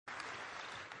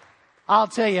I'll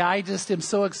tell you, I just am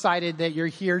so excited that you're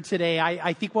here today.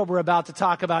 I think what we're about to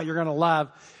talk about, you're going to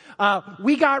love.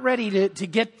 We got ready to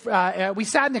get, we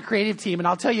sat in the creative team, and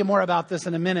I'll tell you more about this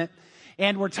in a minute.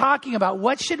 And we're talking about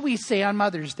what should we say on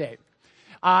Mother's Day.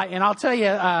 And I'll tell you,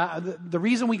 the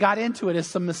reason we got into it is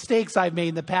some mistakes I've made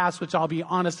in the past, which I'll be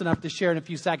honest enough to share in a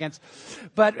few seconds.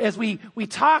 But as we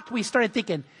talked, we started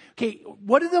thinking, okay,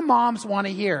 what do the moms want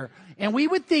to hear? And we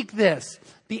would think this: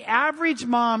 the average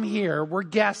mom here, we're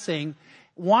guessing,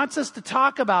 wants us to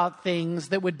talk about things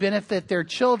that would benefit their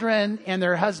children and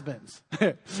their husbands.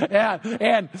 Yeah.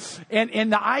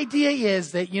 And the idea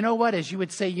is that, you know what, as you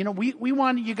would say, you know, we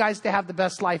want you guys to have the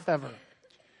best life ever.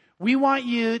 We want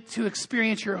you to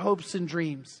experience your hopes and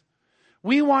dreams.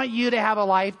 We want you to have a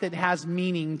life that has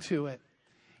meaning to it.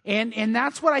 And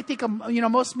that's what I think, you know,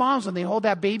 most moms, when they hold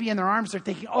that baby in their arms, they're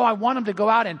thinking, oh, I want them to go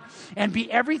out and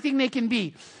be everything they can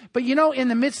be. But, you know, in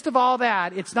the midst of all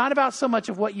that, it's not about so much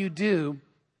of what you do.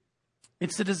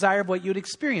 It's the desire of what you would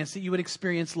experience, that you would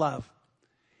experience love.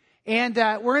 And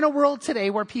we're in a world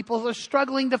today where people are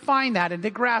struggling to find that and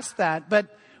to grasp that. But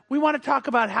we want to talk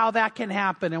about how that can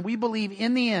happen. And we believe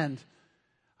in the end,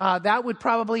 that would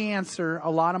probably answer a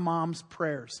lot of moms'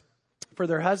 prayers for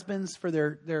their husbands, for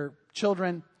their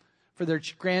children, for their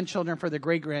grandchildren, for their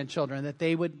great-grandchildren, that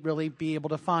they would really be able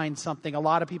to find something a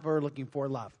lot of people are looking for: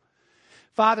 love.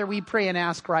 Father, we pray and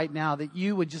ask right now that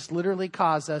you would just literally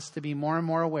cause us to be more and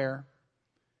more aware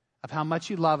of how much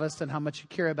you love us and how much you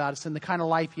care about us and the kind of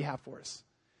life you have for us.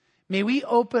 May we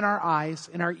open our eyes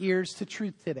and our ears to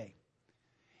truth today.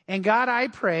 And God, I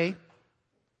pray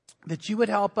that you would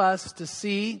help us to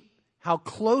see how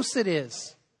close it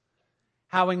is,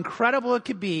 how incredible it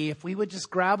could be if we would just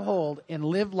grab hold and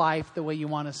live life the way you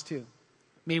want us to.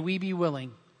 May we be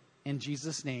willing. In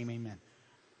Jesus' name, amen.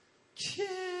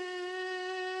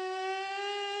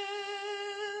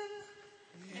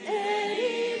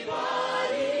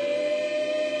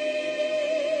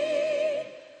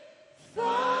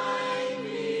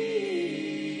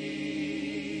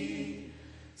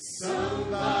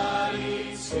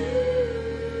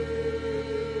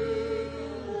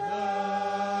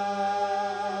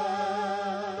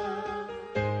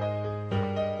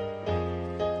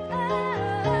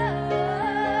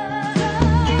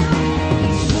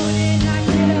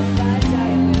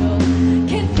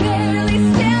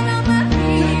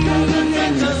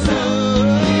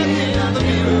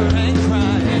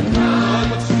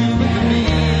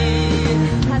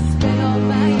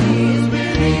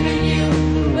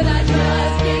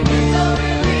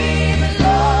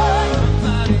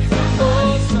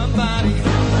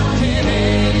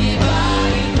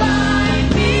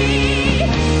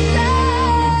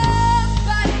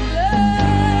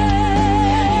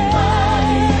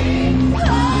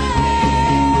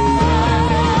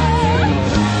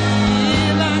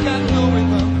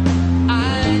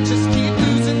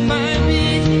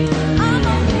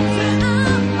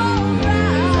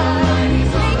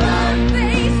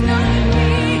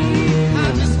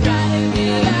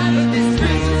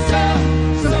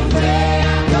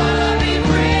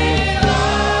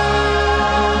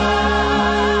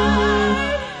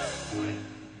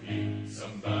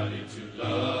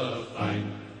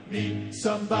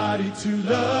 Somebody to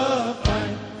love,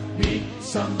 find me.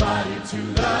 Somebody to love, find me. Somebody to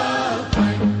love,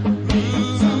 find me. Somebody to love, find me.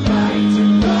 Somebody to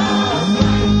love,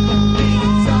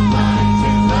 somebody.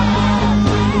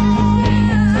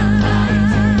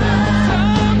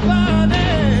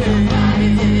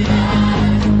 Somebody to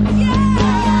love, yeah.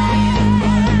 Find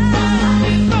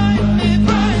me, find me,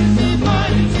 find me, find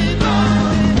me.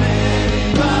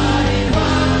 Anybody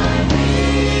find me.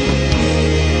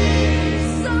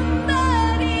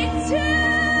 Somebody to.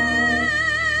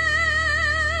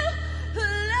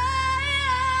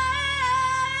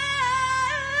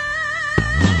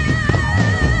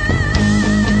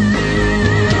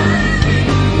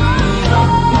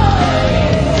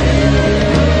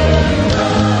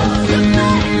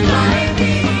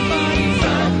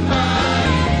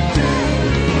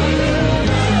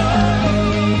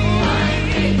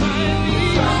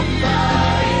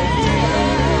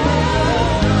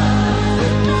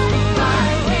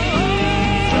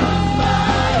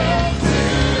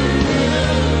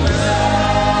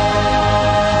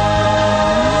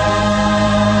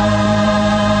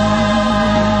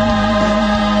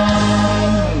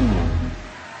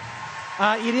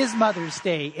 It is Mother's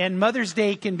Day, and Mother's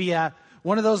Day can be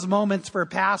one of those moments for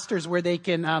pastors where they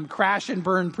can crash and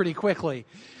burn pretty quickly.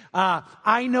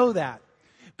 I know that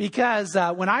because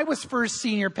when I was first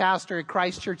senior pastor at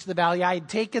Christ Church of the Valley, I had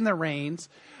taken the reins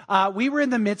we were in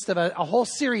the midst of a whole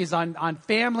series on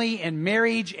family and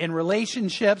marriage and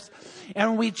relationships.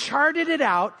 And when we charted it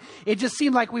out, it just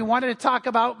seemed like we wanted to talk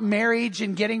about marriage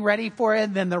and getting ready for it,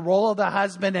 and then the role of the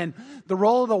husband and the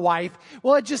role of the wife.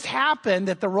 Well, it just happened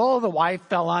that the role of the wife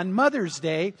fell on Mother's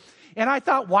Day. And I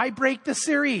thought, why break the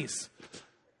series?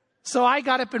 So I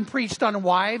got up and preached on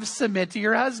wives, submit to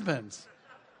your husbands.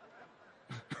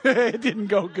 It didn't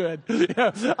go good.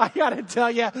 I got to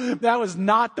tell you, that was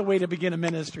not the way to begin a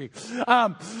ministry.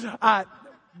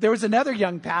 There was another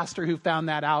young pastor who found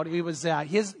that out.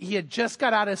 He had just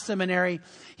got out of seminary.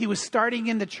 He was starting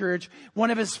in the church. One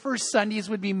of his first Sundays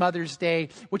would be Mother's Day,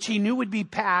 which he knew would be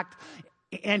packed.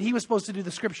 And he was supposed to do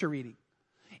the scripture reading.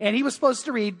 And he was supposed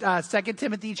to read 2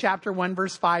 Timothy chapter 1,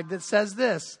 verse 5 that says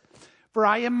this: "For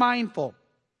I am mindful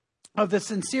of the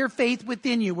sincere faith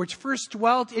within you, which first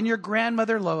dwelt in your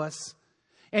grandmother Lois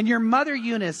and your mother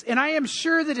Eunice, and I am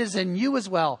sure that is in you as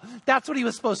well." That's what he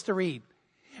was supposed to read.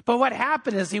 But what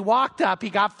happened is he walked up, he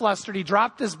got flustered, he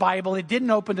dropped his Bible, it didn't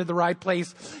open to the right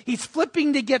place. He's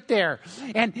flipping to get there.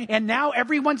 And now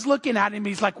everyone's looking at him.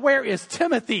 He's like, where is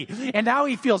Timothy? And now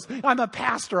he feels, I'm a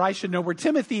pastor, I should know where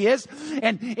Timothy is.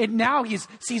 And now he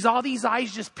sees all these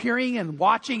eyes just peering and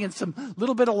watching and some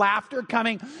little bit of laughter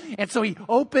coming. And so he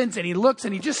opens and he looks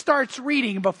and he just starts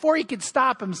reading. And before he could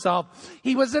stop himself,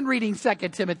 he wasn't reading 2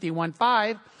 Timothy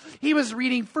 1:5. He was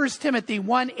reading 1 Timothy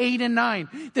 1:8 and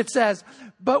 9 that says,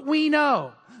 "But we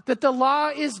know that the law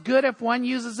is good if one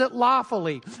uses it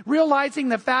lawfully, realizing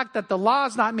the fact that the law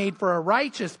is not made for a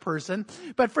righteous person,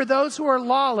 but for those who are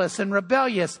lawless and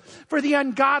rebellious, for the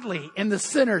ungodly and the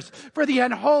sinners, for the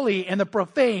unholy and the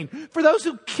profane, for those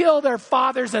who kill their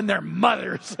fathers and their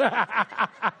mothers."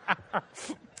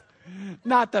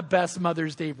 Not the best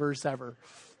Mother's Day verse ever.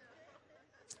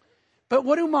 But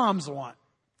what do moms want?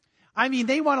 I mean,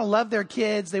 they want to love their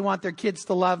kids. They want their kids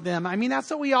to love them. I mean, that's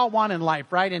what we all want in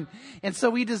life, right? And so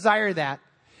we desire that.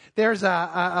 There's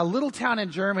a little town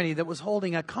in Germany that was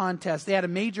holding a contest. They had a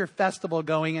major festival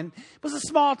going, and it was a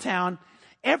small town.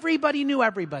 Everybody knew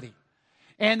everybody.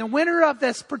 And the winner of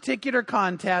this particular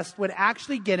contest would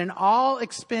actually get an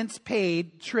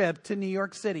all-expense-paid trip to New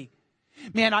York City.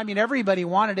 Man, I mean, everybody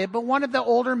wanted it, but one of the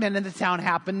older men in the town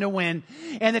happened to win.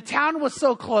 And the town was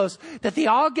so close that they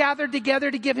all gathered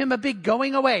together to give him a big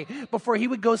going away before he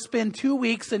would go spend 2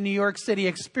 weeks in New York City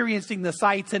experiencing the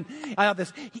sights. And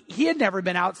this. He had never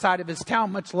been outside of his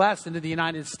town, much less into the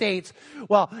United States.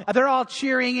 Well, they're all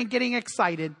cheering and getting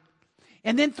excited.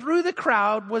 And then through the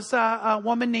crowd was a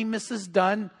woman named Mrs.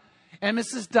 Dunn. And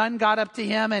Mrs. Dunn got up to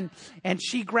him and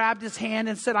she grabbed his hand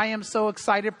and said, "I am so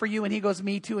excited for you." And he goes,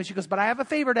 "Me too." And she goes, "But I have a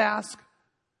favor to ask."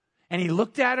 And he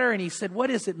looked at her and he said, "What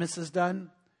is it, Mrs.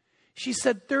 Dunn?" She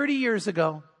said, 30 years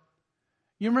ago,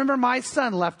 you remember my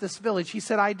son left this village?" He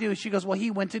said, "I do." She goes, "Well,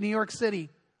 he went to New York City.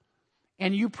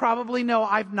 And you probably know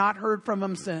I've not heard from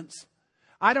him since.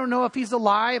 I don't know if he's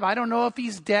alive. I don't know if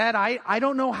he's dead. I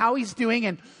don't know how he's doing.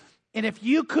 And if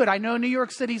you could, I know New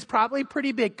York City's probably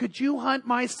pretty big. Could you hunt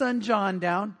my son John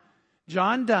down,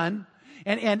 John Dunn,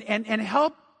 and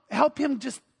help him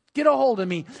just get a hold of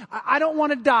me? I don't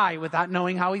want to die without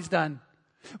knowing how he's done."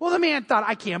 Well, the man thought,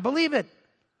 I can't believe it.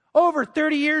 Over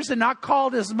 30 years and not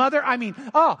called his mother. I mean,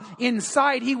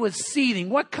 inside he was seething.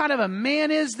 What kind of a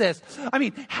man is this? I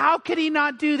mean, how could he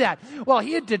not do that? Well,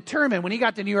 he had determined when he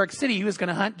got to New York City, he was going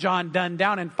to hunt John Dunn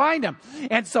down and find him.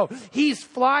 And so he's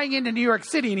flying into New York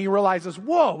City and he realizes,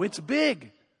 whoa, it's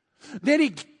big. Then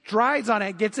he drives on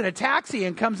it, gets in a taxi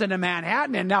and comes into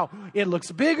Manhattan, and now it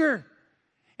looks bigger.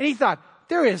 And he thought,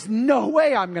 there is no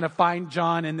way I'm going to find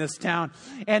John in this town.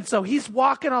 And so he's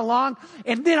walking along,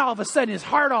 and then all of a sudden his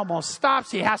heart almost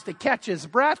stops. He has to catch his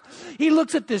breath. He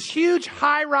looks at this huge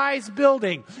high-rise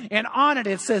building, and on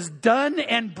it says Dunn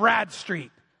and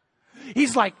Bradstreet.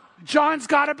 He's like, John's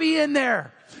got to be in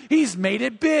there. He's made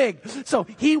it big. So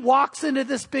he walks into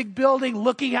this big building,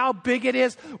 looking how big it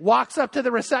is, walks up to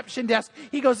the reception desk.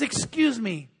 He goes, "Excuse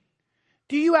me,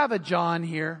 do you have a John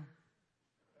here?"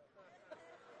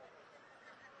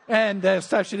 And the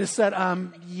receptionist said,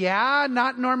 "Yeah,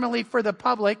 not normally for the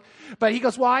public." But he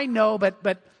goes, "Well, I know, but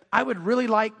I would really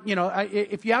like,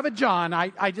 if you have a John,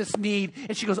 I just need."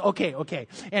 And she goes, okay.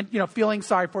 And, feeling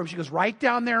sorry for him, she goes, "Right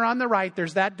down there on the right,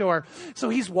 there's that door." So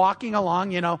he's walking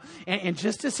along, and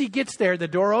just as he gets there, the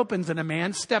door opens and a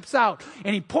man steps out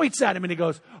and he points at him and he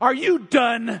goes, "Are you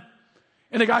done?"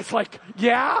 And the guy's like,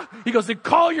 "Yeah." He goes, "Then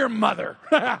call your mother."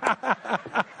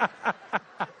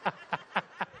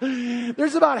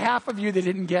 There's about half of you that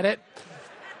didn't get it.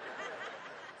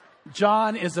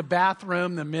 John is a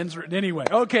bathroom, the men's room. Anyway,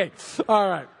 okay. All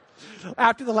right.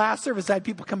 After the last service, I had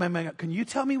people come in and go, "Can you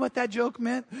tell me what that joke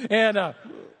meant?" And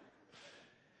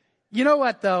You know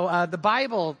what, though? The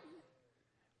Bible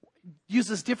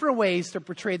uses different ways to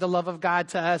portray the love of God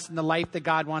to us and the life that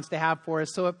God wants to have for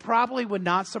us. So it probably would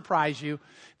not surprise you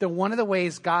that one of the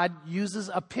ways God uses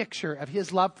a picture of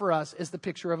his love for us is the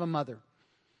picture of a mother.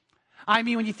 I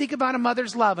mean, when you think about a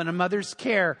mother's love and a mother's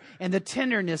care and the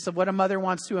tenderness of what a mother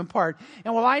wants to impart.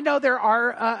 And while I know there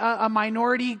are a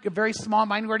very small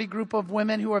minority group of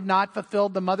women who have not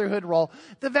fulfilled the motherhood role,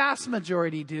 the vast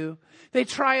majority do. They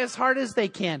try as hard as they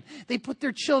can. They put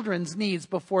their children's needs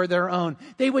before their own.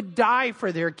 They would die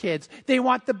for their kids. They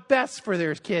want the best for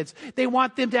their kids. They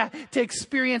want them to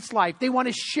experience life. They want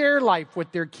to share life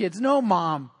with their kids. No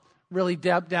mom really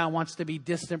deep down wants to be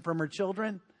distant from her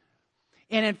children.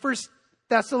 And in 1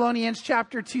 Thessalonians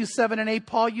chapter 2, 7 and 8,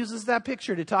 Paul uses that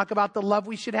picture to talk about the love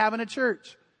we should have in a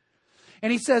church.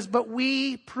 And he says, but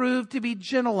we prove to be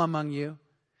gentle among you,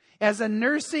 as a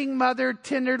nursing mother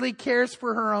tenderly cares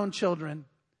for her own children.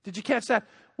 Did you catch that?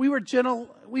 We were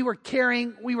gentle, we were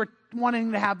caring, we were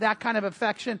wanting to have that kind of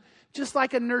affection, just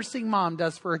like a nursing mom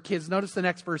does for her kids. Notice the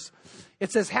next verse.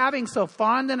 It says, having so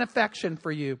fond an affection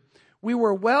for you, we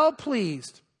were well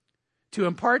pleased to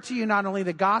impart to you not only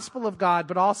the gospel of God,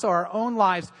 but also our own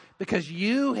lives, because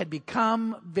you had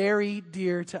become very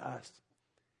dear to us.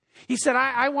 He said,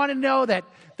 I want to know that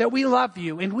we love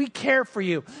you and we care for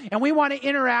you and we want to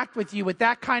interact with you with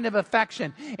that kind of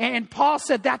affection. And Paul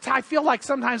said, I feel like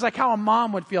sometimes like how a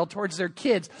mom would feel towards their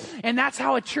kids. And that's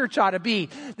how a church ought to be.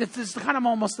 This is kind of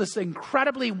almost this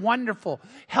incredibly wonderful,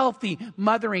 healthy,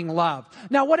 mothering love.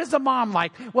 Now, what is a mom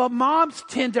like? Well, moms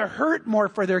tend to hurt more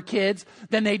for their kids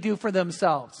than they do for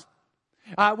themselves.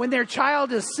 When their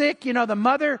child is sick, the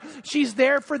mother, she's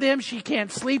there for them. She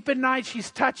can't sleep at night. She's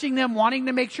touching them, wanting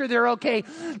to make sure they're okay,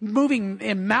 moving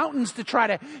in mountains to try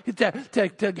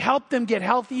to help them get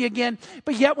healthy again.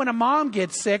 But yet when a mom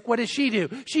gets sick, what does she do?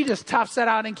 She just toughs it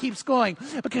out and keeps going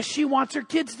because she wants her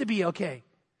kids to be okay.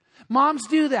 Moms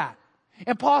do that.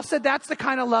 And Paul said, that's the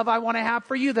kind of love I want to have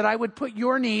for you, that I would put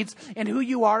your needs and who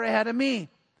you are ahead of me.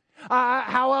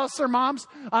 How else are moms?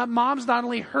 Moms not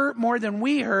only hurt more than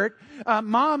we hurt,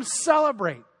 moms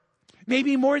celebrate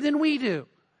maybe more than we do.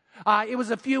 It was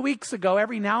a few weeks ago,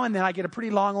 every now and then I get a pretty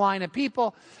long line of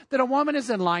people, that a woman is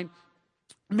in line,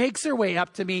 makes her way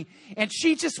up to me, and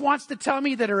she just wants to tell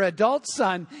me that her adult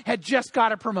son had just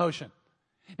got a promotion.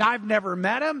 Now, I've never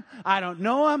met him. I don't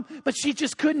know him. But she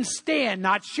just couldn't stand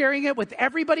not sharing it with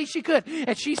everybody she could.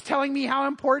 And she's telling me how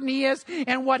important he is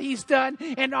and what he's done.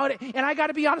 And I got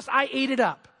to be honest, I ate it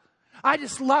up. I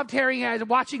just loved hearing and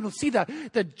watching, see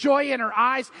the joy in her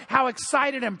eyes, how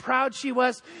excited and proud she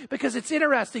was. Because it's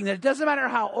interesting that it doesn't matter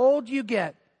how old you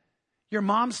get, your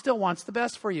mom still wants the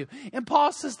best for you. And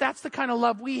Paul says that's the kind of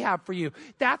love we have for you.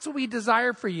 That's what we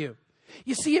desire for you.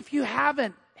 You see, if you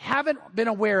haven't been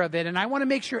aware of it, and I want to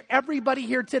make sure everybody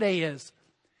here today is,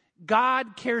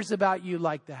 God cares about you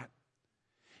like that.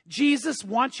 Jesus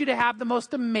wants you to have the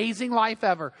most amazing life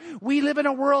ever. We live in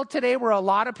a world today where a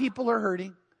lot of people are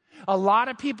hurting. A lot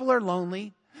of people are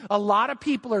lonely. A lot of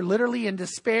people are literally in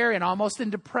despair and almost in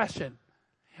depression,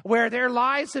 where their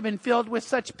lives have been filled with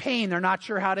such pain they're not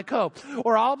sure how to cope.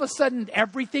 Or all of a sudden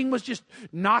everything was just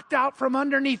knocked out from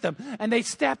underneath them and they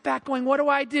step back going, what do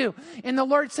I do? And the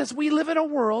Lord says, we live in a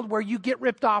world where you get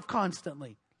ripped off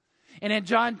constantly. And in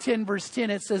John 10 verse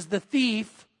 10 it says, the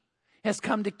thief has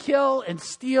come to kill and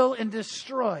steal and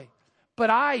destroy. But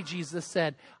I, Jesus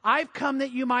said, I've come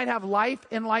that you might have life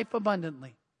and life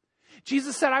abundantly.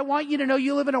 Jesus said, I want you to know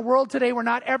you live in a world today where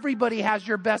not everybody has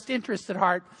your best interest at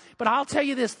heart. But I'll tell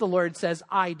you this, the Lord says,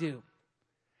 I do.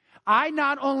 I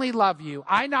not only love you,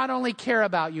 I not only care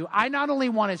about you, I not only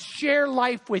want to share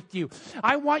life with you,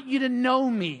 I want you to know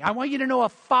me. I want you to know a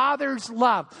father's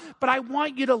love, but I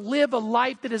want you to live a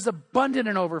life that is abundant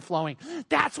and overflowing.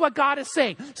 That's what God is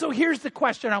saying. So here's the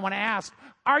question I want to ask.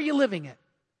 Are you living it?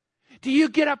 Do you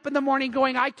get up in the morning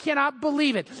going, I cannot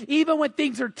believe it. Even when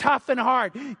things are tough and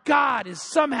hard, God is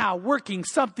somehow working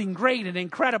something great and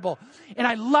incredible. And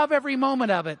I love every moment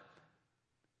of it.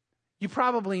 You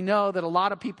probably know that a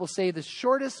lot of people say the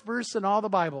shortest verse in all the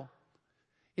Bible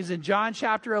is in John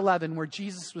chapter 11, where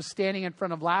Jesus was standing in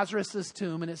front of Lazarus'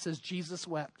 tomb, and it says Jesus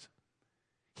wept.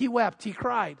 He wept, he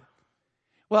cried.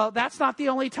 Well, that's not the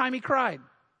only time he cried.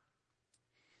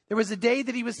 There was a day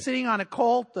that he was sitting on a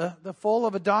colt, the foal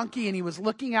of a donkey, and he was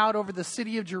looking out over the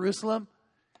city of Jerusalem.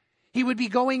 He would be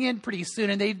going in pretty soon,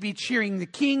 and they'd be cheering, the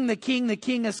King, the King, the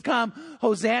King has come.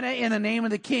 Hosanna in the name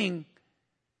of the King.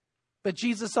 But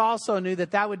Jesus also knew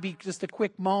that would be just a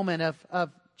quick moment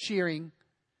of cheering.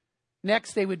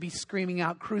 Next, they would be screaming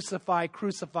out, crucify,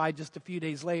 crucify, just a few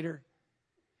days later.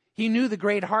 He knew the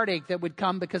great heartache that would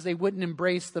come because they wouldn't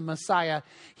embrace the Messiah.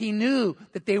 He knew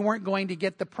that they weren't going to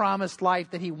get the promised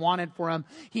life that he wanted for them.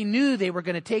 He knew they were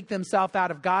going to take themselves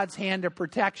out of God's hand of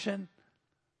protection.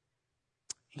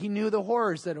 He knew the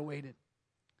horrors that awaited.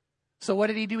 So what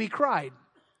did he do? He cried.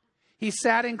 He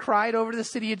sat and cried over the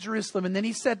city of Jerusalem. And then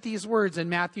he said these words in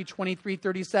Matthew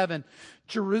 23:37.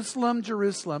 Jerusalem,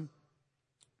 Jerusalem,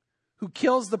 who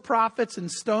kills the prophets and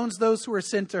stones those who are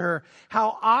sent to her.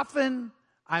 How often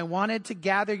I wanted to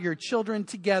gather your children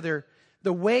together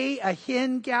the way a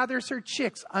hen gathers her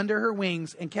chicks under her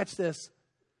wings. And catch this.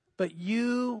 But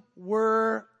you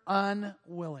were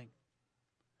unwilling.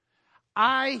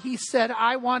 He said,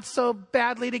 I want so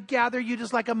badly to gather you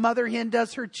just like a mother hen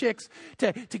does her chicks,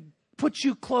 to put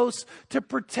you close, to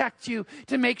protect you,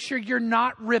 to make sure you're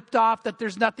not ripped off, that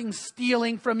there's nothing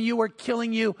stealing from you or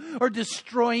killing you or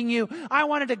destroying you. I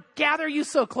wanted to gather you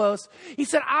so close. He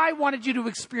said, I wanted you to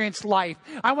experience life.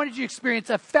 I wanted you to experience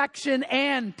affection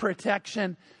and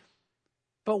protection.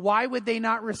 But why would they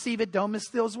not receive it? Don't miss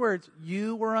those words.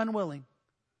 You were unwilling.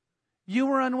 You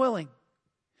were unwilling.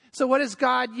 So what does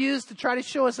God use to try to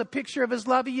show us a picture of his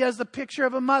love? He has the picture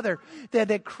of a mother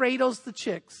that cradles the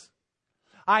chicks.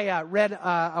 I read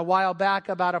a while back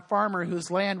about a farmer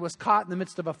whose land was caught in the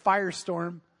midst of a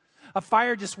firestorm. A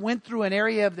fire just went through an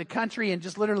area of the country and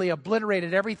just literally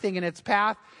obliterated everything in its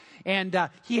path. And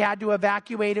he had to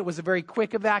evacuate. It was a very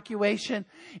quick evacuation.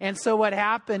 And so what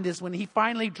happened is when he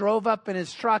finally drove up in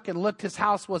his truck and looked, his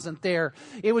house wasn't there.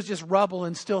 It was just rubble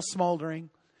and still smoldering.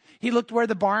 He looked where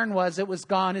the barn was. It was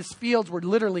gone. His fields were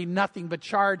literally nothing but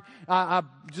charred,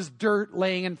 just dirt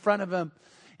laying in front of him.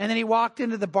 And then he walked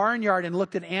into the barnyard and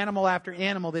looked at animal after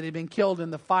animal that had been killed in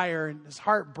the fire, and his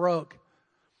heart broke.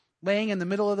 Laying in the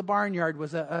middle of the barnyard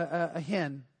was a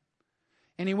hen.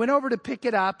 And he went over to pick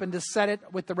it up and to set it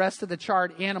with the rest of the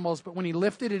charred animals. But when he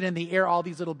lifted it in the air, all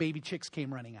these little baby chicks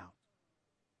came running out.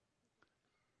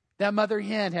 That mother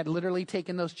hen had literally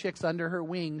taken those chicks under her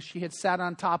wings. She had sat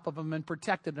on top of them and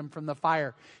protected them from the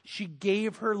fire. She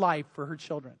gave her life for her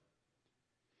children.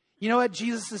 You know what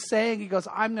Jesus is saying? He goes,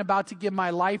 I'm about to give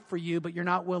my life for you, but you're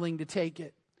not willing to take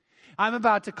it. I'm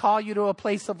about to call you to a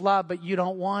place of love, but you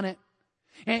don't want it.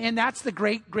 And that's the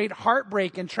great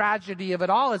heartbreak and tragedy of it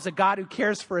all, is a God who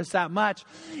cares for us that much.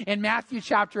 In Matthew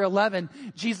chapter 11,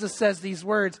 Jesus says these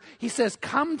words. He says,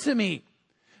 come to me,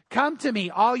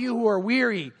 all you who are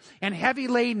weary and heavy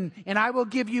laden, and I will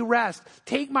give you rest.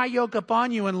 Take my yoke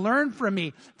upon you and learn from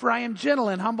me, for I am gentle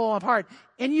and humble of heart,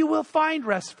 and you will find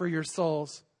rest for your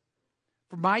souls.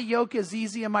 For my yoke is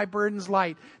easy and my burden's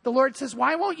light. The Lord says,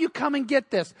 why won't you come and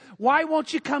get this? Why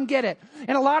won't you come get it?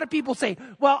 And a lot of people say,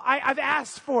 well, I've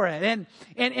asked for it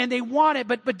and they want it,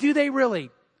 but do they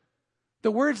really?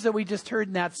 The words that we just heard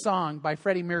in that song by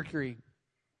Freddie Mercury,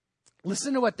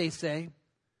 listen to what they say.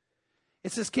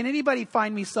 It says, can anybody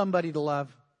find me somebody to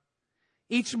love?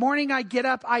 Each morning I get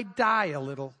up, I die a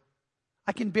little.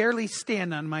 I can barely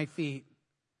stand on my feet.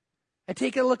 I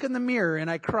take a look in the mirror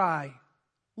and I cry,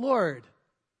 Lord,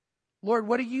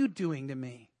 what are you doing to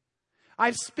me?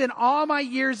 I've spent all my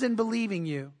years in believing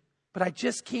you, but I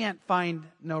just can't find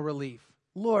no relief.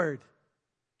 Lord,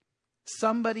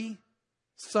 somebody,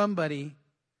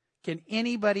 can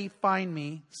anybody find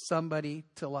me somebody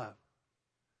to love?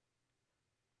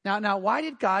 Now, why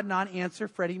did God not answer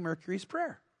Freddie Mercury's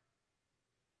prayer?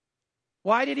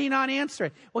 Why did he not answer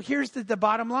it? Well, here's the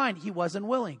bottom line. He wasn't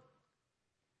willing.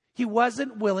 He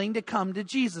wasn't willing to come to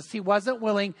Jesus. He wasn't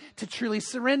willing to truly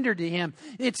surrender to him.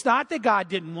 It's not that God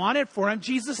didn't want it for him.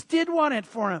 Jesus did want it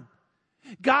for him.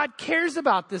 God cares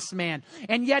about this man.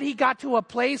 And yet he got to a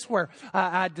place where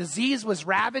a disease was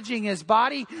ravaging his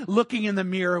body. Looking in the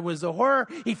mirror was a horror.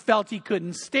 He felt he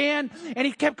couldn't stand. And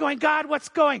he kept going, God, what's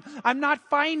going? I'm not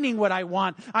finding what I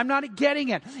want. I'm not getting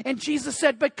it. And Jesus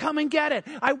said, but come and get it.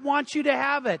 I want you to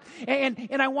have it.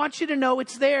 And I want you to know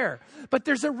it's there. But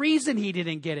there's a reason he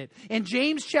didn't get it. In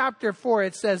James chapter 4,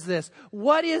 it says this.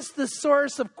 What is the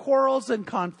source of quarrels and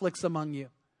conflicts among you?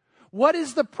 What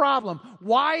is the problem?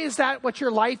 Why is that what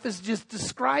your life is just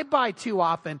described by too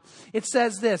often? It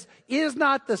says this, is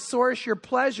not the source your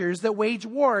pleasures that wage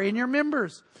war in your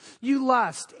members? You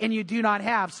lust and you do not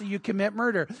have, so you commit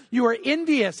murder. You are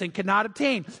envious and cannot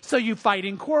obtain, so you fight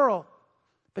and quarrel.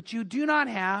 But you do not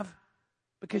have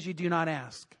because you do not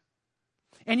ask.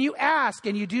 And you ask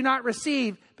and you do not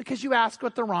receive because you ask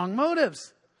with the wrong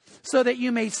motives, so that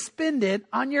you may spend it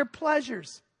on your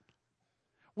pleasures.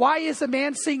 Why is a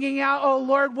man singing out, oh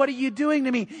Lord, what are you doing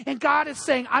to me? And God is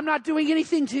saying, I'm not doing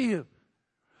anything to you.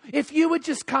 If you would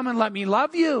just come and let me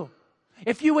love you.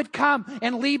 If you would come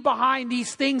and leave behind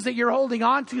these things that you're holding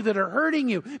on to that are hurting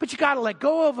you. But you got to let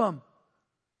go of them.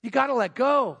 You got to let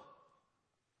go.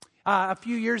 A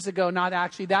few years ago, not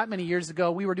actually that many years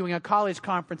ago, we were doing a college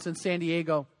conference in San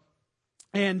Diego.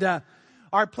 And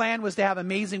our plan was to have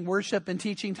amazing worship and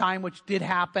teaching time, which did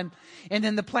happen. And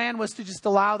then the plan was to just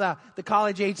allow the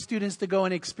college-age students to go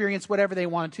and experience whatever they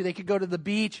wanted to. They could go to the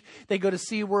beach, they could go to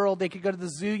SeaWorld, they could go to the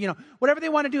zoo, whatever they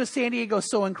want to do in San Diego is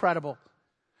so incredible.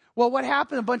 Well, what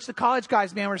happened? A bunch of the college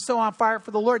guys, man, were so on fire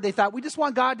for the Lord, they thought, we just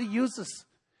want God to use us.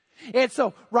 And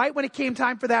so right when it came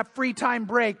time for that free time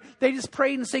break, they just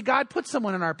prayed and said, God, put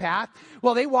someone in our path.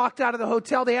 Well, they walked out of the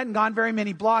hotel. They hadn't gone very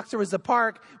many blocks. There was a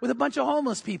park with a bunch of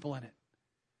homeless people in it.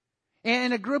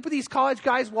 And a group of these college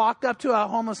guys walked up to a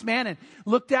homeless man and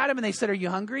looked at him and they said, are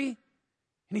you hungry?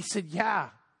 And he said, yeah.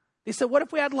 They said, what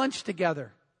if we had lunch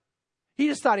together? He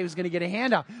just thought he was going to get a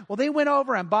handout. Well, they went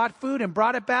over and bought food and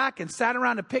brought it back and sat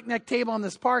around a picnic table in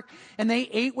this park and they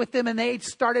ate with him and they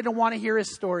started to want to hear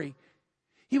his story.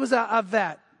 He was a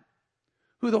vet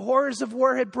who the horrors of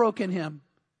war had broken him.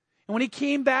 And when he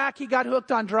came back, he got hooked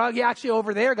on drugs. He actually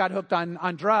over there got hooked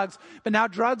on drugs. But now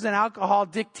drugs and alcohol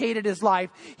dictated his life.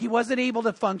 He wasn't able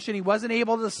to function. He wasn't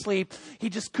able to sleep. He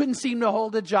just couldn't seem to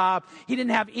hold a job. He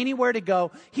didn't have anywhere to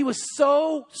go. He was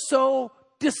so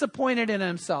disappointed in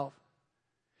himself.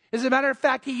 As a matter of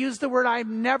fact, he used the word, I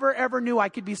never ever knew I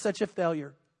could be such a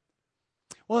failure.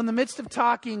 Well, in the midst of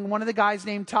talking, one of the guys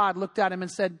named Todd looked at him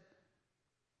and said,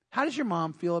 how does your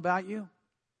mom feel about you?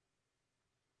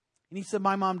 And he said,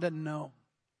 my mom doesn't know.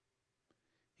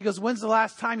 He goes, when's the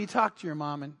last time you talked to your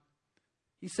mom? And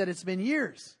he said, it's been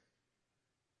years.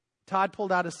 Todd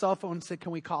pulled out his cell phone and said,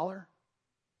 can we call her?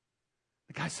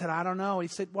 The guy said, I don't know. He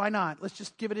said, why not? Let's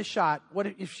just give it a shot. What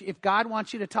if God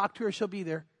wants you to talk to her, she'll be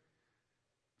there.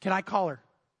 Can I call her?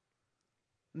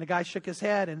 And the guy shook his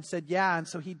head and said, yeah. And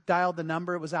so he dialed the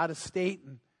number. It was out of state.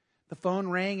 And the phone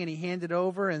rang and he handed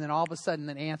over. And then all of a sudden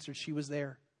it answered. She was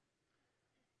there.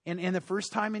 And the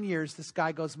first time in years, this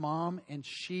guy goes, Mom, and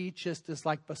she just is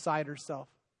like beside herself.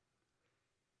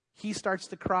 He starts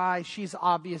to cry. She's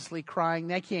obviously crying.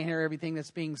 They can't hear everything that's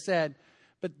being said.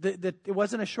 But it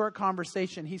wasn't a short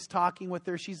conversation. He's talking with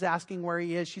her. She's asking where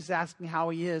he is. She's asking how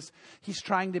he is. He's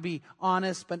trying to be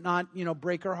honest, but not,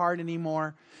 break her heart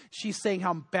anymore. She's saying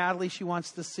how badly she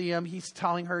wants to see him. He's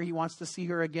telling her he wants to see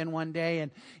her again one day.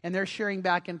 And they're sharing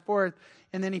back and forth.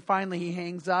 And then he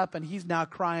hangs up and he's now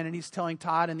crying and he's telling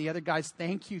Todd and the other guys,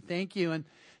 thank you. And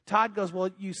Todd goes,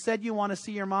 well, you said you want to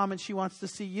see your mom and she wants to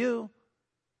see you.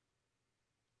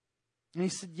 And he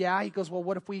said, yeah. He goes, well,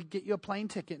 what if we get you a plane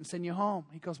ticket and send you home?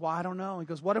 He goes, well, I don't know. He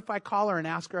goes, what if I call her and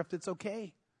ask her if it's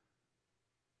okay?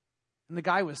 And the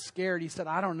guy was scared. He said,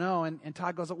 I don't know. And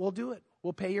Todd goes, we'll do it.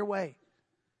 We'll pay your way.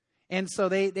 And so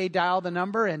they dial the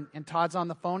number and Todd's on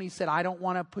the phone. He said, I don't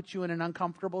want to put you in an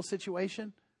uncomfortable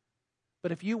situation.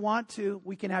 But if you want to,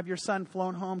 we can have your son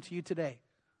flown home to you today.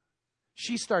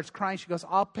 She starts crying. She goes,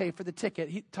 I'll pay for the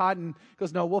ticket. Todd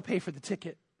goes, no, we'll pay for the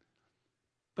ticket.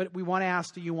 But we want to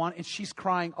ask, do you want? And she's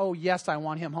crying, oh, yes, I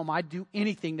want him home. I'd do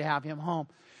anything to have him home.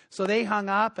 So they hung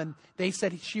up and they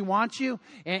said, she wants you.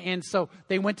 And so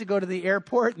they went to go to the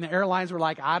airport and the airlines were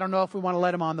like, I don't know if we want to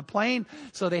let him on the plane.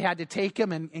 So they had to take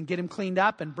him and get him cleaned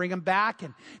up and bring him back.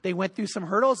 And they went through some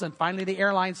hurdles and finally the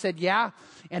airline said, yeah.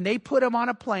 And they put him on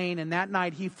a plane and that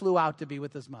night he flew out to be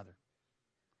with his mother.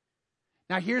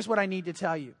 Now here's what I need to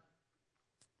tell you.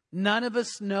 None of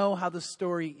us know how the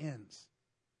story ends.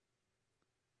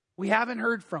 We haven't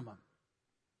heard from him.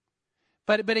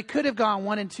 But it could have gone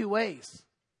one in two ways.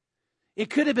 It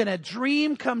could have been a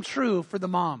dream come true for the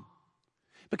mom.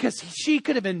 Because she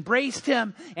could have embraced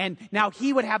him and now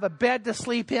he would have a bed to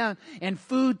sleep in and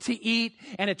food to eat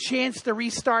and a chance to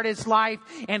restart his life.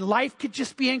 And life could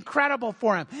just be incredible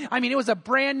for him. I mean, it was a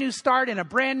brand new start and a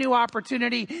brand new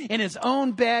opportunity in his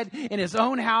own bed, in his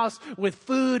own house, with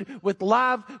food, with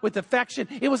love, with affection.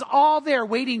 It was all there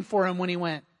waiting for him when he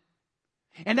went.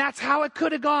 And that's how it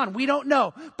could have gone. We don't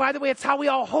know. By the way, it's how we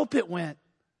all hope it went.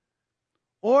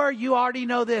 Or you already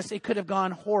know this, it could have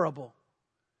gone horrible.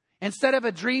 Instead of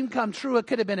a dream come true, it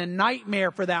could have been a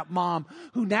nightmare for that mom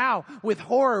who now, with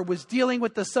horror, was dealing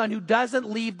with the son who doesn't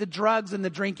leave the drugs and the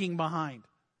drinking behind.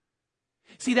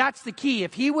 See, that's the key.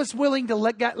 If he was willing to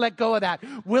let go of that,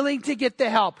 willing to get the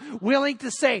help, willing to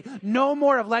say, no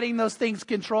more of letting those things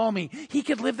control me, he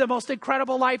could live the most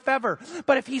incredible life ever.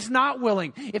 But if he's not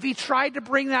willing, if he tried to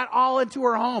bring that all into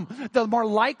her home, the more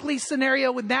likely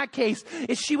scenario in that case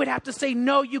is she would have to say,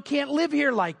 no, you can't live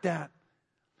here like that.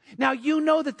 Now, you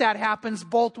know that happens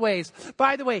both ways.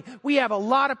 By the way, we have a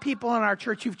lot of people in our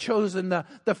church who've chosen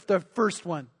the first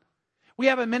one. We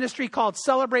have a ministry called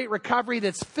Celebrate Recovery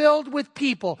that's filled with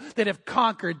people that have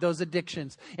conquered those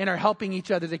addictions and are helping each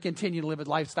other to continue to live a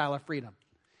lifestyle of freedom.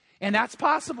 And that's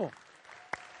possible.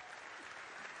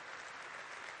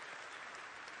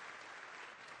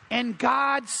 And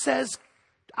God says,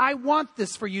 I want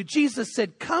this for you. Jesus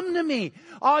said, come to me,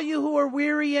 all you who are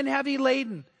weary and heavy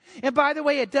laden. And by the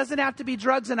way, it doesn't have to be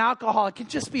drugs and alcohol. It can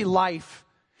just be life.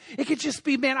 It could just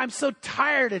be, man, I'm so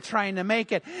tired of trying to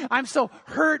make it. I'm so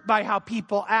hurt by how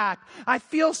people act. I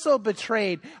feel so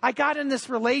betrayed. I got in this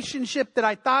relationship that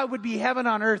I thought would be heaven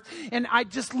on earth. And I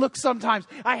just look sometimes,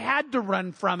 I had to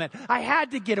run from it. I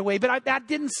had to get away, but that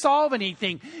didn't solve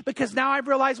anything. Because now I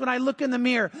realize when I look in the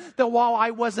mirror that while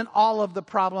I wasn't all of the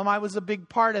problem, I was a big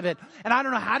part of it. And I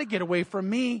don't know how to get away from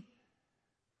me.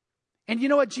 And you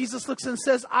know what? Jesus looks and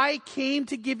says, I came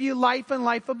to give you life and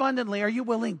life abundantly. Are you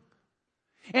willing?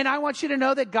 And I want you to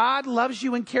know that God loves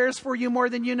you and cares for you more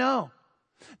than you know.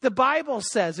 The Bible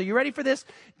says, are you ready for this?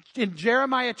 In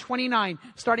Jeremiah 29,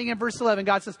 starting in verse 11,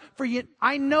 God says, "For you,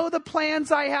 I know the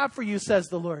plans I have for you, says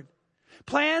the Lord.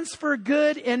 Plans for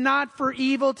good and not for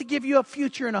evil, to give you a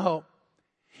future and a hope."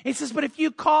 He says, but if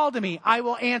you call to me, I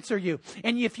will answer you.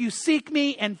 And if you seek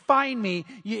me and find me,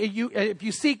 if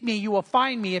you seek me, you will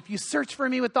find me. If you search for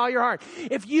me with all your heart.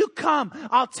 If you come,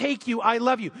 I'll take you. I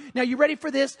love you. Now, you ready for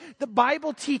this? The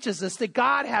Bible teaches us that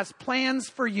God has plans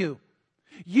for you.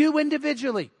 You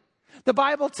individually. The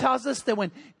Bible tells us that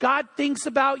when God thinks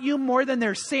about you more than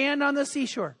there's sand on the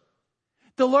seashore,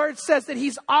 the Lord says that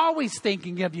He's always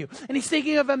thinking of you. And He's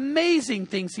thinking of amazing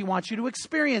things He wants you to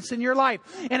experience in your life.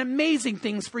 And amazing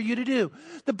things for you to do.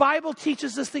 The Bible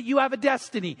teaches us that you have a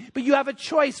destiny. But you have a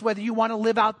choice whether you want to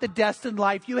live out the destined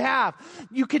life you have.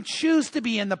 You can choose to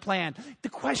be in the plan. The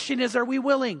question is, are we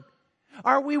willing?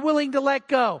 Are we willing to let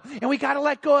go? And we got to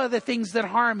let go of the things that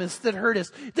harm us, that hurt us,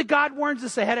 that God warns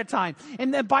us ahead of time.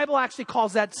 And the Bible actually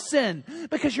calls that sin,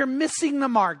 because you're missing the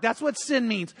mark. That's what sin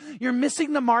means. You're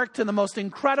missing the mark to the most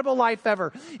incredible life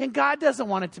ever. And God doesn't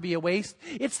want it to be a waste.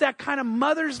 It's that kind of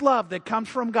mother's love that comes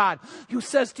from God, who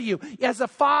says to you, as a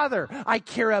father, I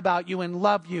care about you and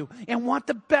love you and want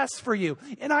the best for you.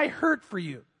 And I hurt for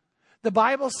you. The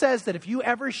Bible says that if you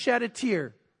ever shed a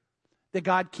tear, that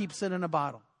God keeps it in a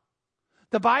bottle.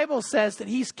 The Bible says that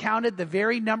He's counted the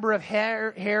very number of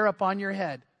hair upon your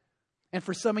head. And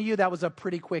for some of you, that was a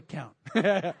pretty quick count.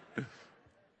 Do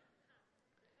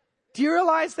you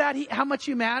realize that how much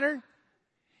you matter?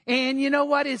 And you know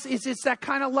what? It's that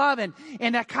kind of love and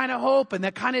that kind of hope and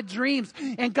that kind of dreams.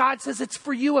 And God says it's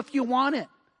for you if you want it.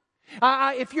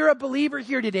 If you're a believer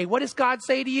here today, what does God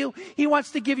say to you? He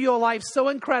wants to give you a life so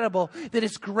incredible that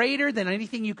it's greater than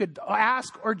anything you could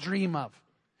ask or dream of.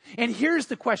 And here's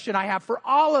the question I have for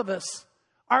all of us.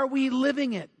 Are we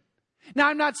living it? Now,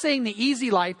 I'm not saying the easy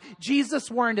life.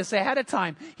 Jesus warned us ahead of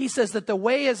time. He says that the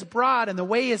way is broad and the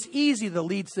way is easy that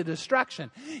leads to destruction.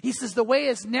 He says the way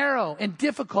is narrow and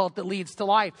difficult that leads to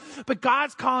life. But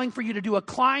God's calling for you to do a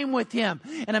climb with Him,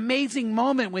 an amazing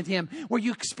moment with Him, where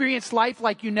you experience life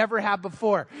like you never have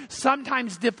before.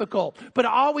 Sometimes difficult, but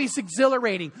always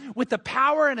exhilarating, with the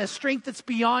power and a strength that's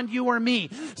beyond you or me,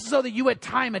 so that you at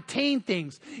time attain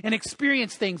things and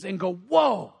experience things and go,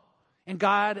 whoa. And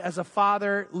God, as a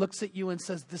father, looks at you and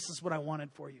says, this is what I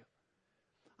wanted for you.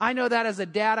 I know that as a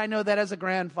dad. I know that as a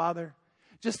grandfather.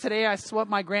 Just today, I swept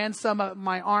my grandson up in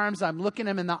my arms. I'm looking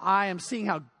him in the eye. I'm seeing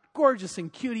how gorgeous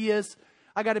and cute he is.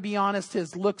 I got to be honest,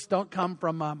 his looks don't come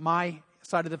from my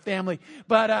side of the family.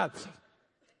 But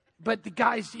the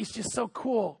guy, he's just so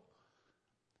cool.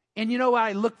 And you know what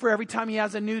I look for every time he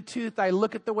has a new tooth? I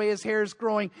look at the way his hair is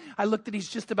growing. I look that he's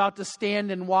just about to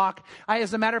stand and walk.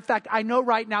 As a matter of fact, I know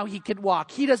right now he could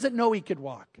walk. He doesn't know he could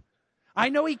walk. I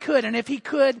know he could. And if he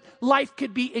could, life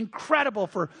could be incredible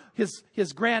for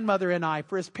his grandmother and I.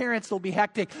 For his parents, it'll be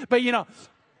hectic. But you know,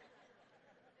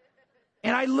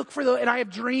 and I look for and I have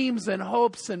dreams and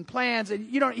hopes and plans. And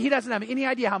he doesn't have any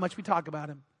idea how much we talk about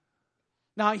him.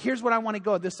 Now, here's what I want to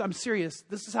go. I'm serious.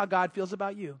 This is how God feels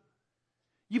about you.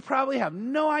 You probably have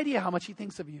no idea how much He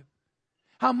thinks of you,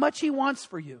 how much He wants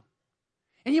for you.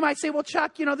 And you might say, well,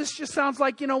 Chuck, this just sounds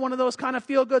like, one of those kind of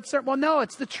feel-good sermons. Well, no,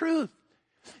 it's the truth.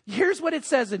 Here's what it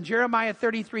says in Jeremiah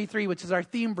 33:3, which is our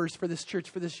theme verse for this church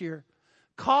for this year.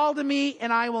 Call to me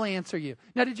and I will answer you.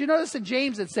 Now, did you notice in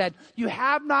James it said, you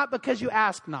have not because you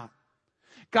ask not.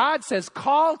 God says,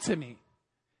 call to me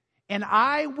and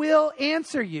I will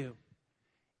answer you.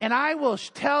 And I will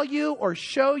tell you or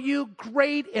show you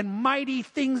great and mighty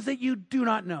things that you do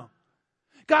not know.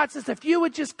 God says, if you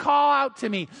would just call out to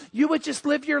me, you would just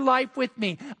live your life with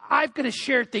me, I'm going to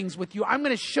share things with you. I'm going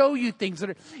to show you things.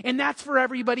 And that's for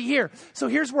everybody here. So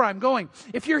here's where I'm going.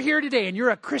 If you're here today and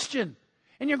you're a Christian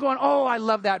and you're going, oh, I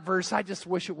love that verse. I just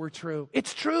wish it were true.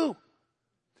 It's true.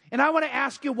 And I want to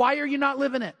ask you, why are you not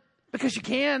living it? Because you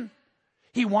can.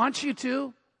 He wants you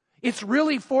to. It's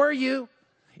really for you.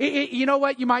 You know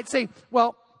what? You might say,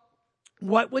 well,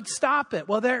 What would stop it?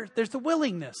 Well, there's the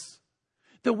willingness.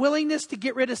 The willingness to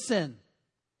get rid of sin.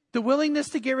 The willingness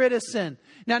to get rid of sin.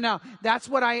 Now, that's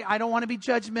what I don't want to be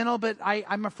judgmental, but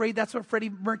I'm afraid that's what Freddie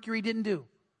Mercury didn't do.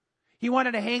 He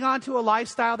wanted to hang on to a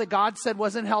lifestyle that God said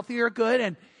wasn't healthy or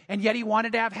good, and yet he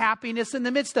wanted to have happiness in the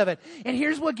midst of it. And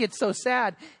here's what gets so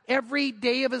sad. Every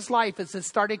day of his life, as it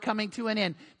started coming to an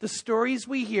end, the stories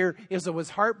we hear is it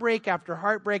was heartbreak after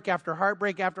heartbreak after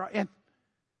heartbreak and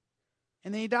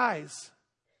then he dies,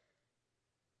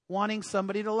 wanting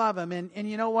somebody to love him. And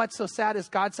you know what's so sad is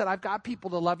God said, I've got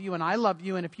people to love you, and I love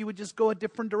you, and if you would just go a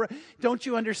different direction, don't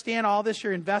you understand all this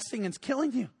you're investing in is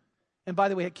killing you? And by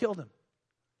the way, it killed him.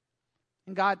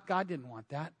 And God didn't want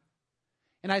that.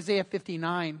 In Isaiah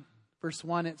 59, verse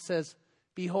 1, it says,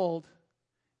 behold,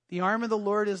 the arm of the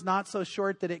Lord is not so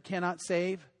short that it cannot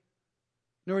save,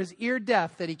 nor his ear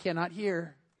deaf that he cannot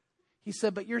hear. He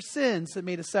said, but your sins have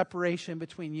made a separation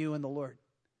between you and the Lord.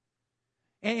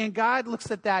 And God looks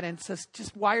at that and says,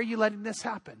 just why are you letting this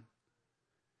happen?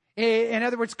 In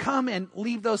other words, come and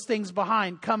leave those things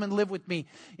behind. Come and live with me.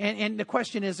 And the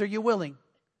question is, are you willing?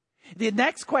 The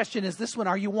next question is this one,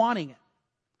 are you wanting it?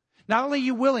 Not only are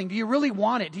you willing, do you really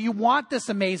want it? Do you want this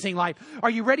amazing life? Are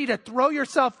you ready to throw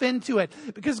yourself into it?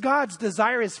 Because God's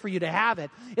desire is for you to have it.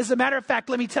 As a matter of fact,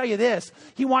 let me tell you this.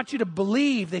 He wants you to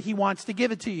believe that he wants to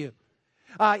give it to you.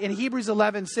 In Hebrews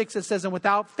 11:6, it says, and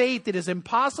without faith, it is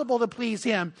impossible to please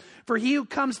him. For he who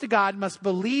comes to God must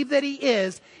believe that he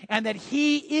is, and that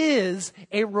he is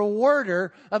a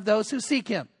rewarder of those who seek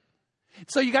him.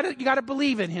 So you got to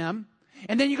believe in him.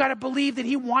 And then you got to believe that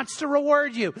he wants to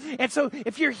reward you. And so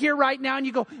if you're here right now and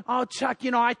you go, oh, Chuck,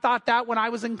 I thought that when I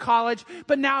was in college,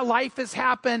 but now life has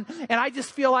happened and I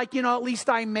just feel like, at least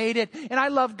I made it and I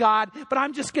love God, but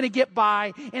I'm just going to get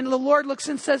by. And the Lord looks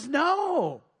and says,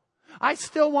 no, I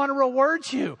still want to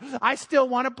reward you. I still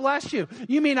want to bless you.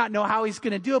 You may not know how he's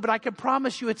going to do it, but I can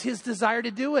promise you it's his desire to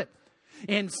do it.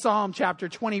 In Psalm chapter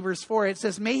 20, verse 4, it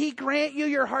says, may he grant you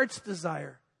your heart's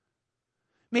desire.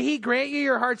 May he grant you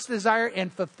your heart's desire and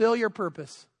fulfill your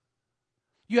purpose.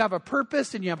 You have a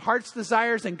purpose and you have heart's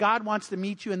desires, and God wants to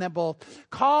meet you in that both.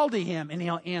 Call to him and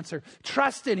he'll answer.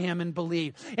 Trust in him and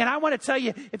believe. And I want to tell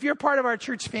you, if you're part of our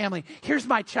church family, here's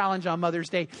my challenge on Mother's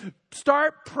Day.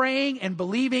 Start praying and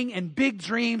believing in big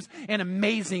dreams and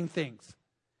amazing things.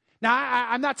 Now,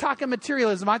 I'm not talking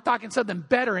materialism. I'm talking something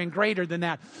better and greater than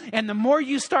that. And the more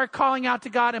you start calling out to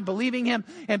God and believing him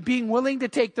and being willing to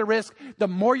take the risk, the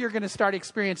more you're going to start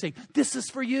experiencing. This is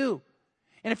for you.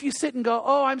 And if you sit and go,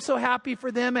 oh, I'm so happy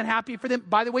for them and happy for them.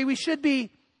 By the way, we should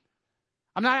be.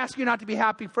 I'm not asking you not to be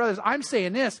happy for others. I'm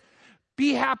saying this.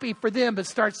 Be happy for them, but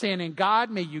start saying, and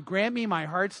God, may you grant me my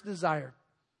heart's desire.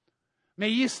 May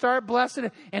you start blessing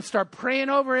it and start praying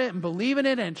over it and believing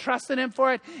it and trusting him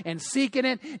for it and seeking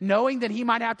it, knowing that he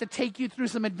might have to take you through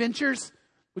some adventures,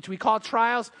 which we call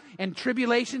trials and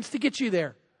tribulations, to get you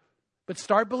there. But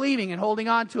start believing and holding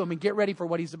on to him and get ready for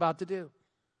what he's about to do.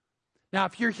 Now,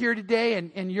 if you're here today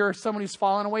and you're someone who's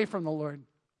fallen away from the Lord,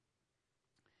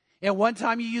 at one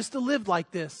time you used to live like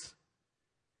this,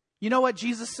 you know what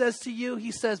Jesus says to you?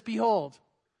 He says, behold,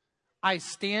 I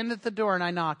stand at the door and I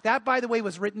knock. That, by the way,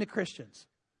 was written to Christians.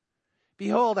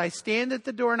 Behold, I stand at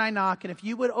the door and I knock, and if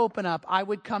you would open up, I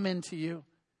would come into you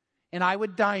and I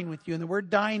would dine with you. And the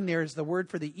word dine there is the word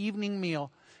for the evening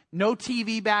meal. No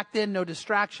TV back then, no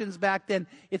distractions back then.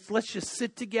 It's let's just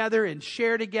sit together and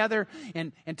share together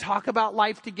and talk about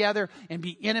life together and be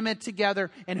intimate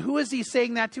together. And who is he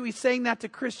saying that to? He's saying that to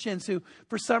Christians who,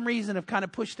 for some reason, have kind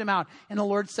of pushed him out. And the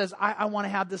Lord says, I want to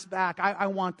have this back. I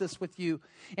want this with you.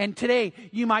 And today,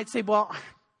 you might say, well,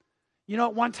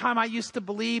 at one time I used to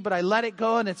believe, but I let it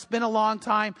go and it's been a long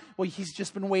time. Well, he's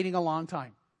just been waiting a long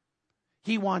time.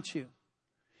 He wants you.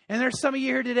 And there's some of you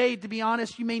here today, to be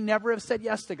honest, you may never have said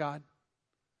yes to God.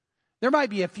 There might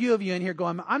be a few of you in here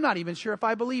going, I'm not even sure if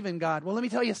I believe in God. Well, let me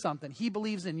tell you something. He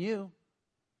believes in you.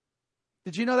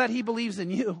 Did you know that? He believes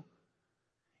in you.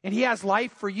 And he has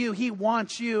life for you. He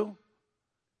wants you.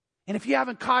 And if you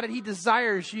haven't caught it, he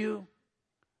desires you.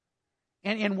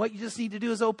 And what you just need to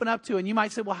do is open up to it. And you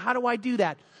might say, well, how do I do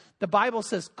that? The Bible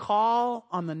says, call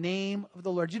on the name of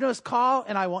the Lord. You notice, call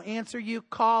and I will answer you.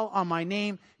 Call on my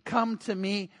name. Come to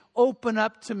me. Open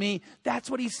up to me. That's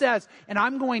what he says. And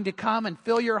I'm going to come and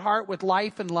fill your heart with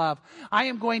life and love. I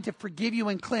am going to forgive you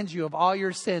and cleanse you of all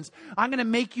your sins. I'm going to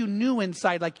make you new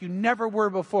inside like you never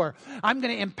were before. I'm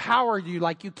going to empower you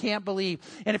like you can't believe.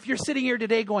 And if you're sitting here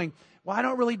today going, well, I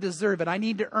don't really deserve it. I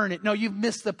need to earn it. No, you've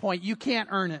missed the point. You can't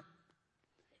earn it.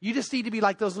 You just need to be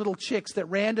like those little chicks that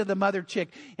ran to the mother chick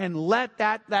and let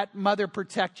that mother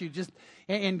protect you. Just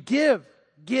and give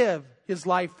give his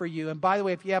life for you. And by the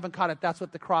way, if you haven't caught it, that's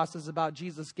what the cross is about.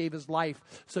 Jesus gave his life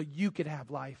so you could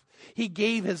have life. He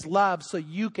gave his love so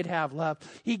you could have love.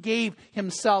 He gave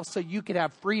himself so you could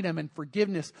have freedom and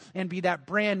forgiveness and be that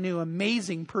brand new,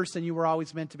 amazing person you were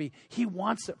always meant to be. He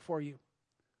wants it for you.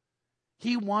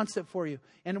 He wants it for you.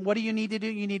 And what do you need to do?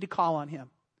 You need to call on him.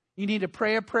 You need to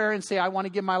pray a prayer and say, I want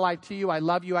to give my life to you. I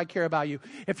love you. I care about you.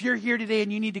 If you're here today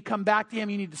and you need to come back to him,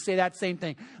 you need to say that same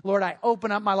thing. Lord, I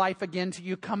open up my life again to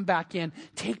you. Come back in.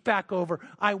 Take back over.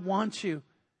 I want you.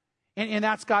 And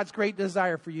that's God's great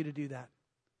desire for you to do that.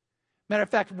 Matter of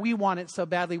fact, we want it so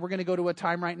badly. We're going to go to a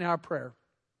time right now of prayer.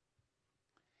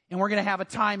 And we're going to have a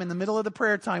time in the middle of the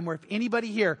prayer time where if anybody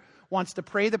here wants to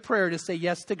pray the prayer to say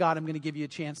yes to God, I'm going to give you a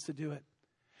chance to do it.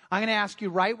 I'm going to ask you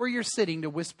right where you're sitting to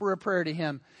whisper a prayer to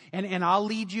him. And I'll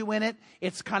lead you in it.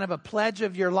 It's kind of a pledge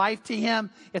of your life to him.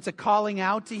 It's a calling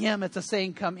out to him. It's a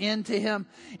saying, come in to him.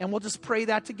 And we'll just pray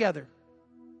that together.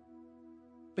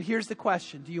 But here's the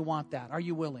question. Do you want that? Are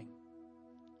you willing?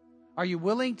 Are you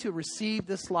willing to receive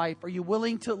this life? Are you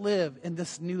willing to live in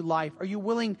this new life? Are you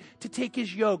willing to take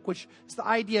his yoke, which is the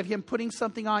idea of him putting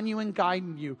something on you and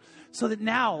guiding you so that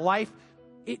now life,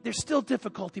 there's still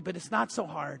difficulty, but it's not so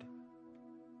hard.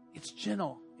 It's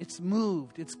gentle, it's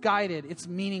moved, it's guided, it's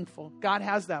meaningful. God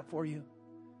has that for you.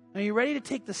 Are you ready to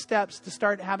take the steps to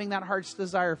start having that heart's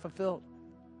desire fulfilled?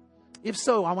 If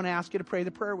so, I want to ask you to pray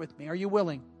the prayer with me. Are you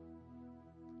willing?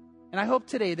 And I hope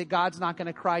today that God's not going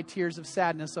to cry tears of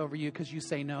sadness over you because you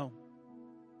say no.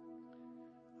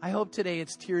 I hope today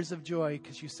it's tears of joy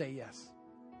because you say yes.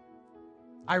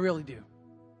 I really do.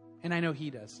 And I know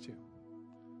he does too.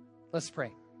 Let's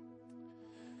pray.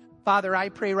 Father, I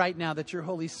pray right now that your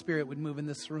Holy Spirit would move in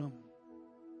this room.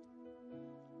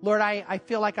 Lord, I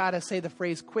feel like I ought to say the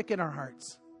phrase, quicken our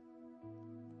hearts.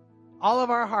 All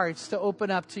of our hearts to open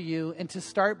up to you and to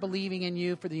start believing in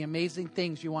you for the amazing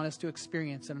things you want us to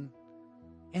experience and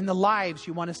in the lives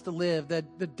you want us to live,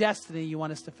 the destiny you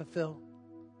want us to fulfill.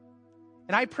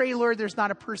 And I pray, Lord, there's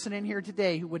not a person in here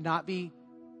today who would not be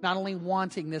not only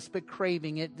wanting this, but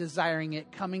craving it, desiring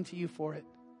it, coming to you for it.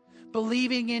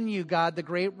 Believing in you, God, the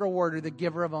great rewarder, the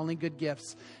giver of only good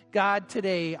gifts. God,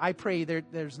 today, I pray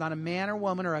there's not a man or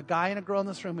woman or a guy and a girl in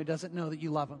this room who doesn't know that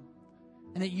you love them.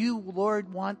 And that you,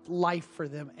 Lord, want life for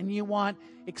them. And you want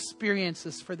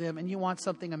experiences for them. And you want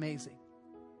something amazing.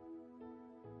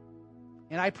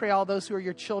 And I pray all those who are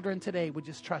your children today would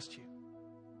just trust you.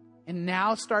 And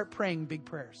now start praying big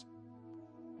prayers.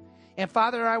 And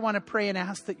Father, I want to pray and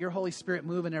ask that your Holy Spirit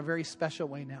move in a very special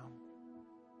way now.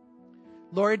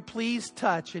 Lord, please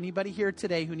touch anybody here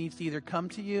today who needs to either come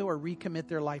to you or recommit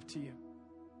their life to you.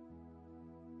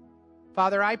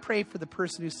 Father, I pray for the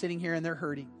person who's sitting here and they're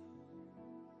hurting.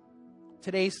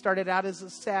 Today started out as a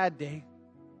sad day.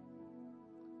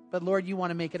 But Lord, you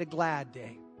want to make it a glad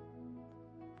day.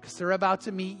 Because they're about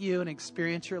to meet you and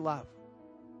experience your love.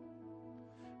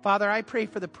 Father, I pray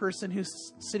for the person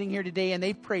who's sitting here today and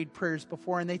they've prayed prayers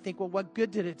before and they think, well, what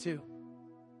good did it do?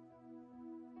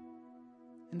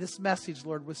 And this message,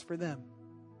 Lord, was for them.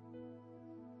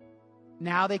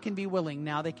 Now they can be willing.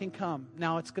 Now they can come.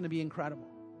 Now it's going to be incredible.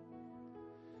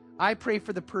 I pray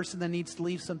for the person that needs to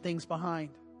leave some things behind.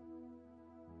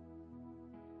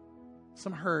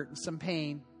 Some hurt and some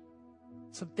pain.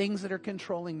 Some things that are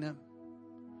controlling them.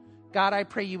 God, I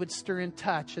pray you would stir and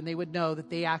touch and they would know that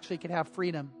they actually could have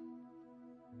freedom.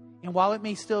 And while it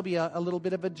may still be a little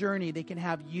bit of a journey, they can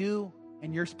have you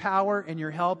and your power and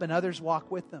your help and others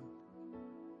walk with them.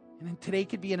 And today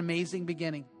could be an amazing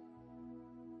beginning.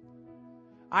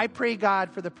 I pray,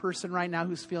 God, for the person right now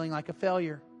who's feeling like a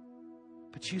failure.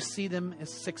 But you see them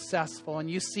as successful and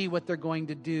you see what they're going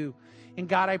to do. And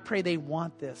God, I pray they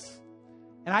want this.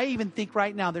 And I even think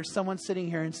right now there's someone sitting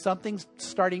here and something's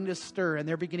starting to stir and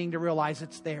they're beginning to realize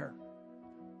it's there.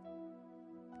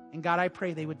 And God, I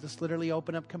pray they would just literally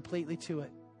open up completely to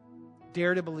it.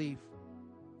 Dare to believe.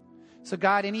 So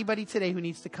God, anybody today who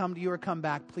needs to come to you or come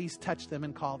back, please touch them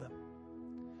and call them.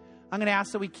 I'm going to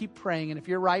ask that we keep praying. And if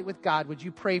you're right with God, would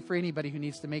you pray for anybody who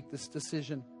needs to make this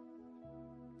decision?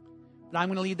 But I'm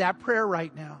going to lead that prayer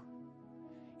right now.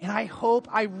 And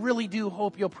I really do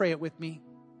hope you'll pray it with me.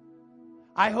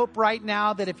 I hope right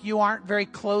now that if you aren't very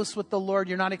close with the Lord,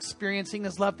 you're not experiencing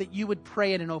His love, that you would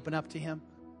pray it and open up to Him.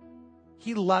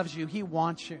 He loves you. He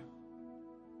wants you.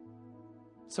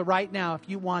 So right now, if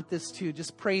you want this too,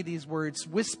 just pray these words.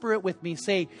 Whisper it with me.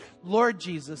 Say, Lord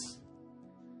Jesus,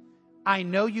 I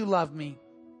know you love me.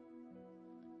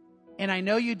 And I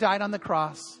know you died on the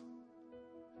cross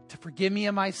to forgive me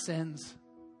of my sins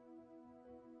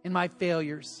and my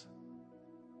failures,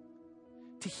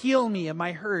 to heal me of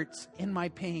my hurts and my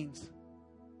pains,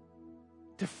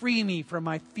 to free me from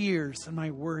my fears and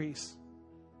my worries,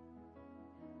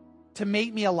 to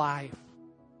make me alive,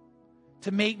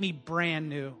 to make me brand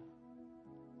new,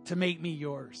 to make me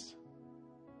yours.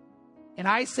 And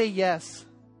I say yes.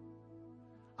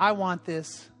 I want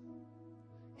this.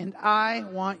 And I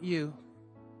want you.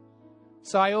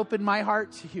 So I open my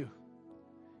heart to you.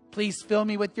 Please fill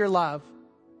me with your love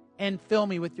and fill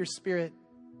me with your Spirit.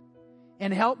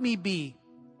 And help me be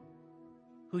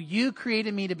who you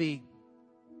created me to be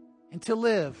and to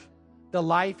live the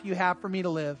life you have for me to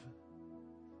live.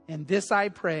 And this I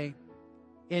pray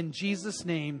in Jesus'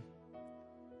 name.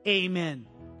 Amen.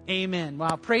 Amen.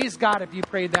 Wow. Praise God if you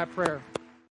prayed that prayer.